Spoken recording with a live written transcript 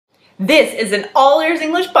This is an All Ears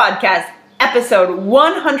English Podcast, episode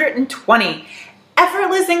 120.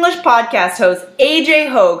 Effortless English Podcast host AJ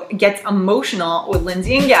Hoge gets emotional with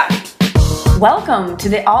Lindsay and Gabby. Welcome to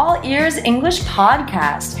the All Ears English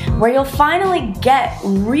Podcast, where you'll finally get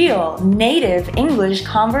real native English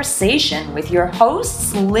conversation with your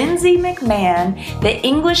hosts, Lindsay McMahon, the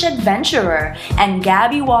English adventurer, and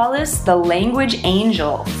Gabby Wallace, the language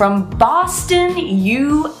angel from Boston,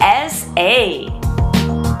 USA.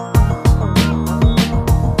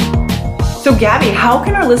 So Gabby, how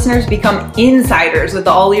can our listeners become insiders with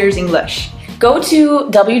the All Ears English? Go to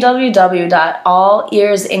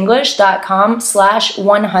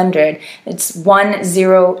www.allearsenglish.com/100. It's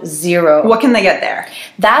 100. What can they get there?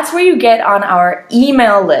 That's where you get on our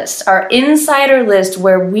email list, our insider list,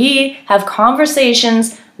 where we have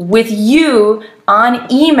conversations with you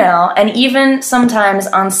on email and even sometimes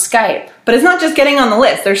on Skype. But it's not just getting on the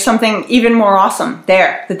list. There's something even more awesome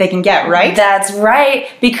there that they can get, right? That's right,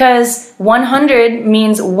 because 100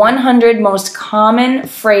 means 100 most common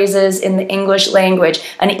phrases in the English language,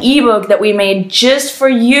 an ebook that we made just for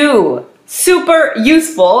you. Super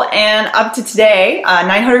useful, and up to today,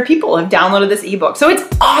 900 people have downloaded this ebook. So it's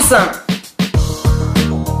awesome!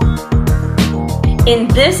 In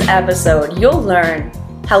this episode, you'll learn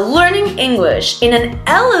how learning English in an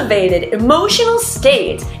elevated emotional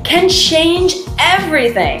state can change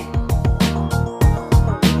everything.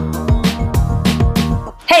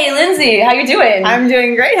 Hey Lindsay, how you doing? I'm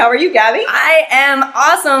doing great. How are you, Gabby? I am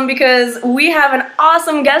awesome because we have an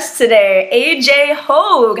awesome guest today, AJ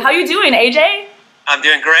Hoge. How you doing, AJ? I'm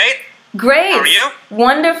doing great. Great. How are you?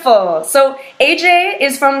 Wonderful. So AJ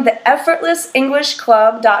is from the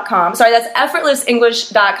effortlessenglishclub.com. Sorry, that's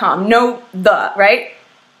effortlessenglish.com. No the, right?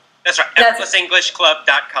 That's right,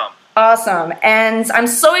 effortlessenglishclub.com. Awesome. And I'm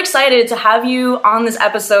so excited to have you on this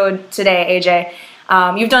episode today, AJ.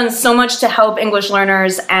 You've done so much to help English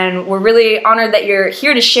learners, and we're really honored that you're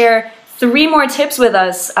here to share 3 more tips with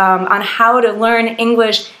us on how to learn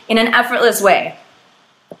English in an effortless way.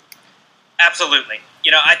 Absolutely.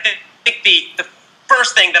 You know, I think the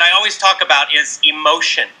first thing that I always talk about is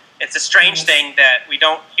emotion. It's a strange thing that we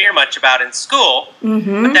don't hear much about in school,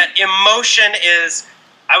 but that emotion is,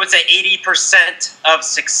 I would say, 80% of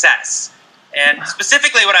success. And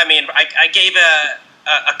specifically what I mean, I gave a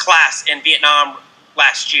class in Vietnam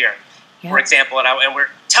last year, for example, and we're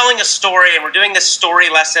telling a story, and we're doing this story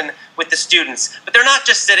lesson with the students. But they're not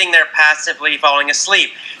just sitting there passively falling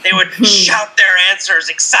asleep. They would shout their answers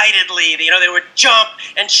excitedly. You know, they would jump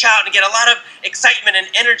and shout and get a lot of excitement and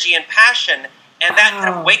energy and passion. And that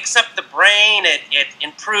kind of wakes up the brain. It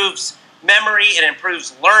improves memory. It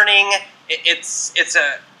improves learning. It's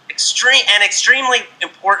an extremely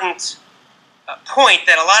important point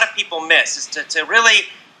that a lot of people miss, is to really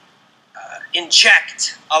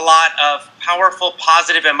inject a lot of powerful,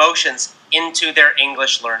 positive emotions into their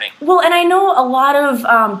English learning. Well, and I know a lot of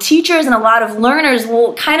teachers and a lot of learners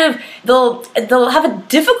will they'll have a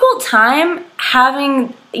difficult time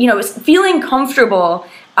having, feeling comfortable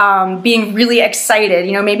being really excited.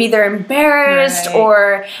 Maybe they're embarrassed,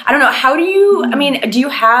 or I don't know. How do you, do you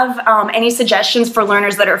have any suggestions for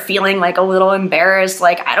learners that are feeling like a little embarrassed?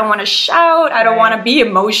 Like, I don't want to shout. I don't want to be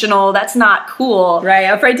emotional. That's not cool. Right.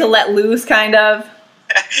 Afraid to let loose, kind of.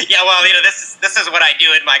 Yeah, well, this is what I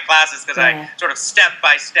do in my classes, because I sort of step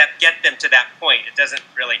by step get them to that point. It doesn't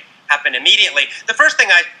really happen immediately. The first thing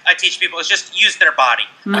I teach people is just use their body,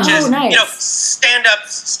 which is, stand up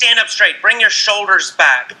straight, bring your shoulders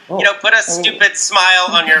back, put a stupid smile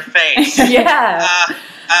on your face.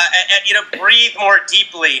 Breathe more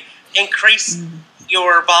deeply, increase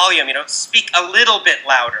your volume, speak a little bit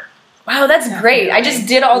louder. Wow, that's great. I just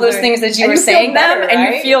did all those things that you were saying better, and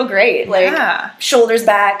you feel great. Like, shoulders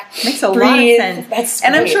back, makes a breathe. lot of sense. That's great.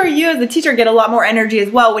 And I'm sure you as a teacher get a lot more energy as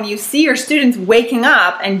well when you see your students waking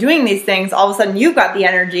up and doing these things. All of a sudden you've got the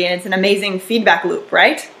energy, and it's an amazing feedback loop,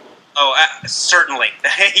 right? Oh, certainly.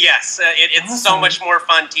 Yes. It's so much more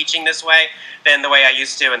fun teaching this way than the way I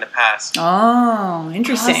used to in the past. Oh,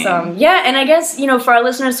 interesting. Awesome. Yeah, and I guess, for our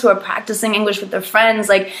listeners who are practicing English with their friends,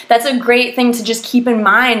 like, that's a great thing to just keep in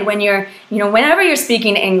mind when you're, whenever you're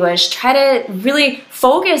speaking English, try to really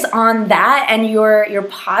focus on that and your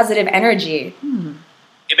positive energy.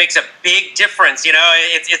 It makes a big difference.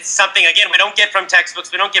 It's something, again, we don't get from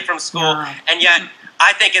textbooks, we don't get from school, and yet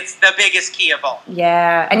I think it's the biggest key of all.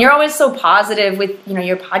 Yeah, and you're always so positive with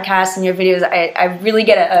your podcasts and your videos. I really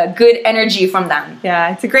get a good energy from them.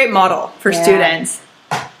 Yeah, it's a great model for students.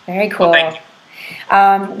 Very cool. Well, thank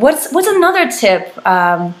you. What's another tip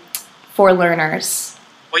for learners?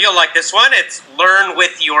 Well, you'll like this one. It's learn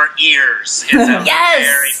with your ears. It's a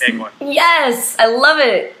very big one. Yes, I love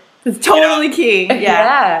it. It's totally key.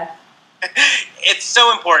 Yeah. It's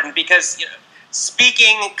so important because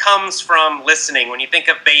speaking comes from listening. When you think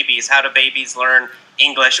of babies, how do babies learn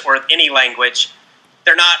English or any language?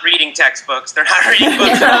 They're not reading textbooks. They're not reading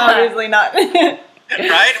books. Obviously not. Right?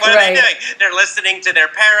 What are they doing? They're listening to their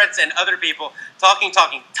parents and other people talking.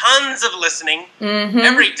 Tons of listening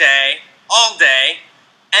every day, all day.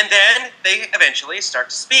 And then they eventually start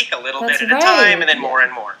to speak a little bit at a time, and then more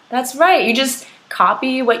and more. That's right. You just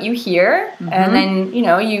copy what you hear, and then,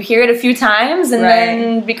 you hear it a few times, and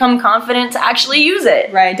then become confident to actually use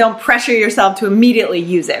it. Right. Don't pressure yourself to immediately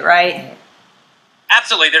use it, right?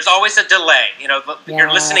 Absolutely. There's always a delay. Your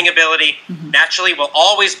listening ability naturally will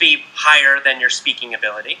always be higher than your speaking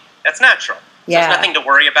ability. That's natural. So there's nothing to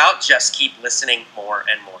worry about. Just keep listening more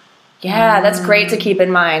and more. Yeah, that's great to keep in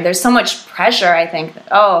mind. There's so much pressure, I think,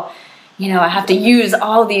 that, I have to use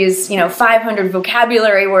all these, 500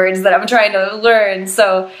 vocabulary words that I'm trying to learn.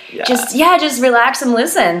 So just relax and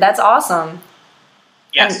listen. That's awesome.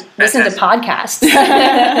 Yes. And listen to podcasts.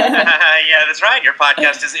 Yeah, that's right. Your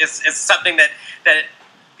podcast is something that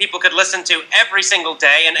people could listen to every single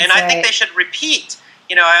day. And I think they should repeat.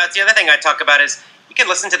 The other thing I talk about is you can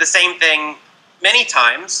listen to the same thing many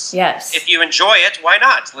times. Yes. If you enjoy it, why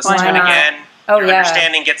not? Listen to it again. Your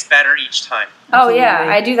understanding gets better each time. Absolutely.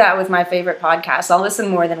 I do that with my favorite podcasts. I'll listen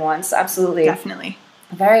more than once. Absolutely. Definitely.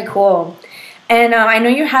 Very cool. And I know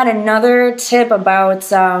you had another tip about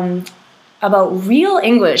real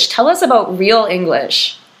English. Tell us about real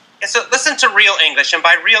English. Yeah, so listen to real English. And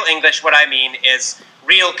by real English, what I mean is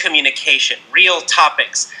real communication, real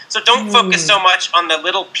topics. So don't focus so much on the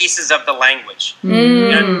little pieces of the language.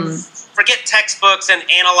 Forget textbooks and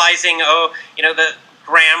analyzing, the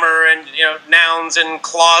grammar and, nouns and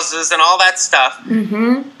clauses and all that stuff.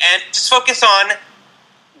 And just focus on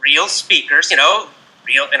real speakers,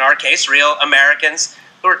 real, in our case, real Americans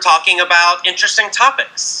who are talking about interesting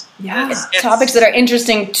topics. Yeah. It's topics that are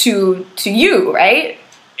interesting to you, right?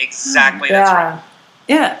 Exactly, that's right.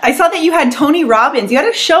 Yeah, I saw that you had Tony Robbins. You had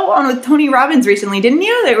a show on with Tony Robbins recently, didn't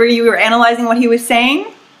you? Where you were analyzing what he was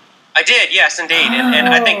saying? I did, yes, indeed. And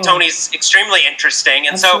I think Tony's extremely interesting.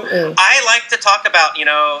 And so I like to talk about,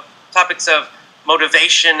 topics of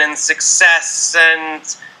motivation and success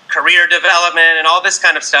and career development and all this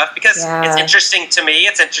kind of stuff because it's interesting to me.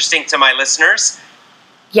 It's interesting to my listeners.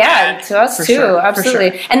 Yeah, to us too, sure,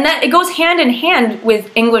 absolutely. Sure. And that it goes hand in hand with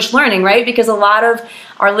English learning, right? Because a lot of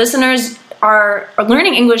our listeners are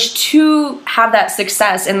learning English to have that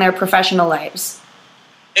success in their professional lives.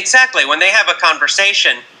 Exactly. When they have a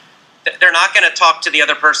conversation, they're not going to talk to the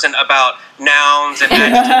other person about nouns and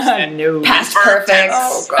adjectives and past verb perfect.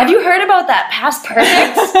 tense. Have you heard about that? Past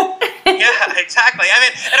perfect? Yeah, exactly. I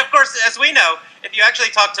mean, and of course, as we know, if you actually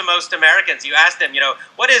talk to most Americans, you ask them,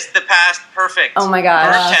 what is the past perfect? Oh my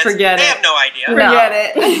gosh, forget it. They it. have no idea. Forget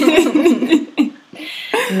it.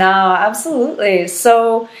 No, absolutely.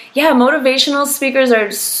 So, yeah, motivational speakers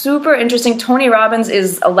are super interesting. Tony Robbins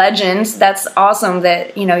is a legend. That's awesome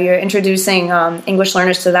that, you're introducing English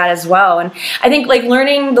learners to that as well. And I think,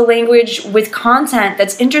 learning the language with content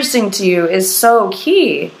that's interesting to you is so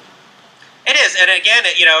key. It is. And again,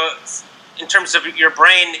 in terms of your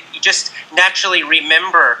brain, you just naturally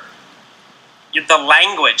remember the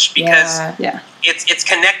language because it's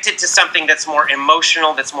connected to something that's more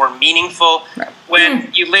emotional, that's more meaningful. Right. When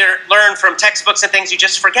you learn from textbooks and things, you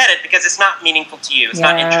just forget it because it's not meaningful to you. It's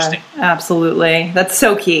not interesting. Absolutely. That's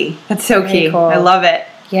so key. That's so key. Cool. I love it.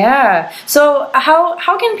 Yeah. So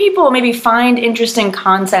how can people maybe find interesting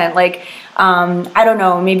content? I don't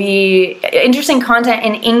know, maybe interesting content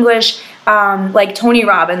in English, like Tony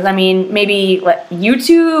Robbins. I mean, maybe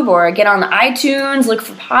YouTube or get on the iTunes, look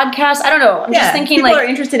for podcasts. I don't know. I'm just thinking people are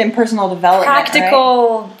interested in personal development,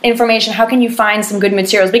 practical information. How can you find some good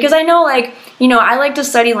materials? Because I know, I like to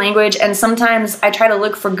study language, and sometimes I try to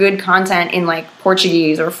look for good content in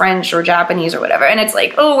Portuguese or French or Japanese or whatever. And it's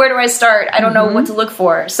where do I start? I don't know what to look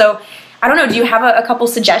for. So I don't know. Do you have a couple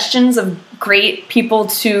suggestions of great people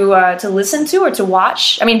to listen to or to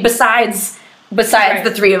watch? I mean, besides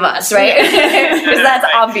the three of us, right? Because that's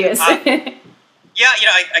obvious.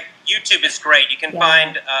 YouTube is great. You can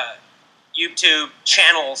find YouTube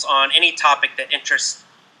channels on any topic that interests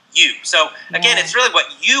you. So again, it's really what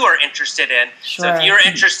you are interested in. Sure. So if you're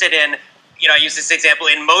interested in, I use this example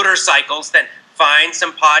in motorcycles, then find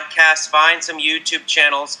some podcasts, find some YouTube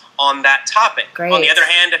channels on that topic. Great. On the other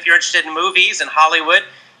hand, if you're interested in movies and Hollywood,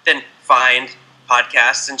 then find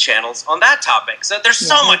podcasts and channels on that topic. So there's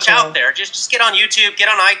so much out there. Just get on YouTube, get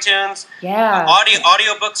on iTunes. Yeah.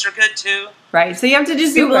 Audiobooks are good too. Right. So you have to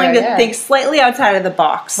just be willing to think slightly outside of the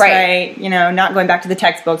box, right? Not going back to the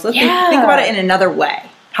textbooks. Let's think about it in another way.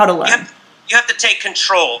 how to learn. You have to take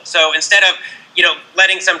control. So instead of,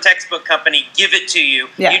 letting some textbook company give it to you,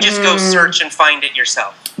 you just go search and find it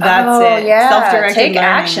yourself. That's it. Yeah. Self-directed Take learning,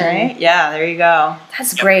 action. right? Yeah, there you go.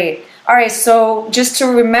 That's great. All right, so just to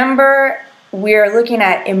remember, we're looking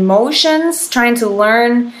at emotions, trying to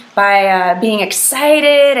learn by being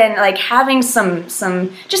excited and like having some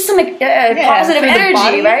positive energy,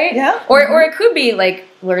 body. right? Yeah. Or it could be like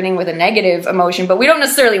learning with a negative emotion, but we don't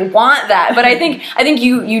necessarily want that. But I think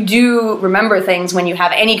you do remember things when you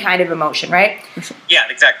have any kind of emotion, right? Yeah,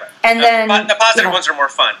 exactly. And then the positive ones are more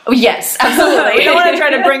fun. Oh, yes, absolutely. We don't want to try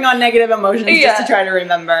to bring on negative emotions just to try to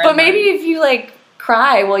remember. But maybe if you like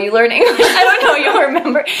cry while you learn English, I don't know, you'll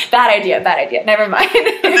remember. Bad idea. Never mind.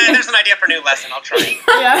 There's an idea for a new lesson. I'll try.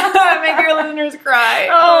 Yeah, make your listeners cry.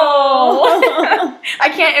 Oh, I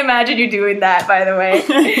can't imagine you doing that, by the way.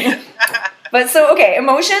 But so, okay,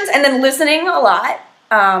 emotions and then listening a lot,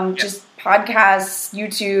 just podcasts,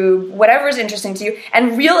 YouTube, whatever is interesting to you,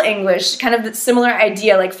 and real English, kind of the similar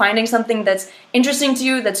idea, like finding something that's interesting to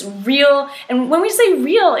you, that's real. And when we say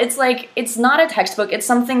real, it's like, it's not a textbook, it's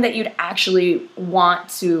something that you'd actually want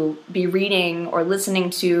to be reading or listening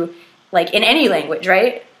to, like in any language,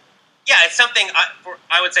 right? Yeah, it's something,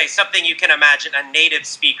 I would say, something you can imagine a native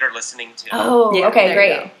speaker listening to. Oh, Yeah, okay, there great.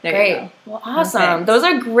 you go. There Great. you go. Well, awesome. Okay. Those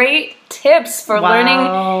are great tips for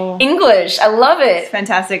learning English. I love it.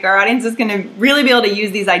 Fantastic. Our audience is going to really be able to use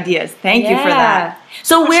these ideas. Thank you for that.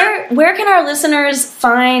 So where can our listeners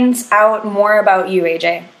find out more about you,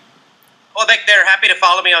 AJ? Well, they're happy to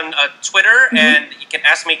follow me on Twitter, and you can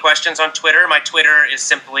ask me questions on Twitter. My Twitter is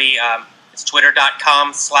simply, it's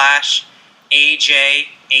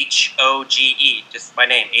twitter.com/AJHOGE. Just my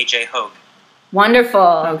name, AJ Hoge. Wonderful.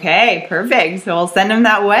 Okay, perfect. So we'll send them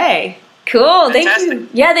that way. Cool. Fantastic. Thank you.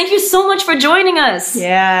 Yeah, thank you so much for joining us.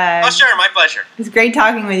 Yeah. Oh, sure. My pleasure. It's great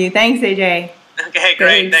talking with you. Thanks, AJ. Okay,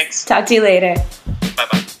 great. Thanks. Talk to you later.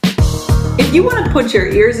 Bye-bye. If you want to put your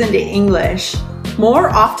ears into English more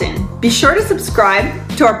often, be sure to subscribe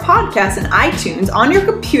to our podcast in iTunes on your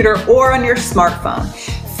computer or on your smartphone.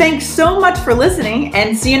 Thanks so much for listening,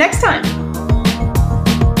 and see you next time.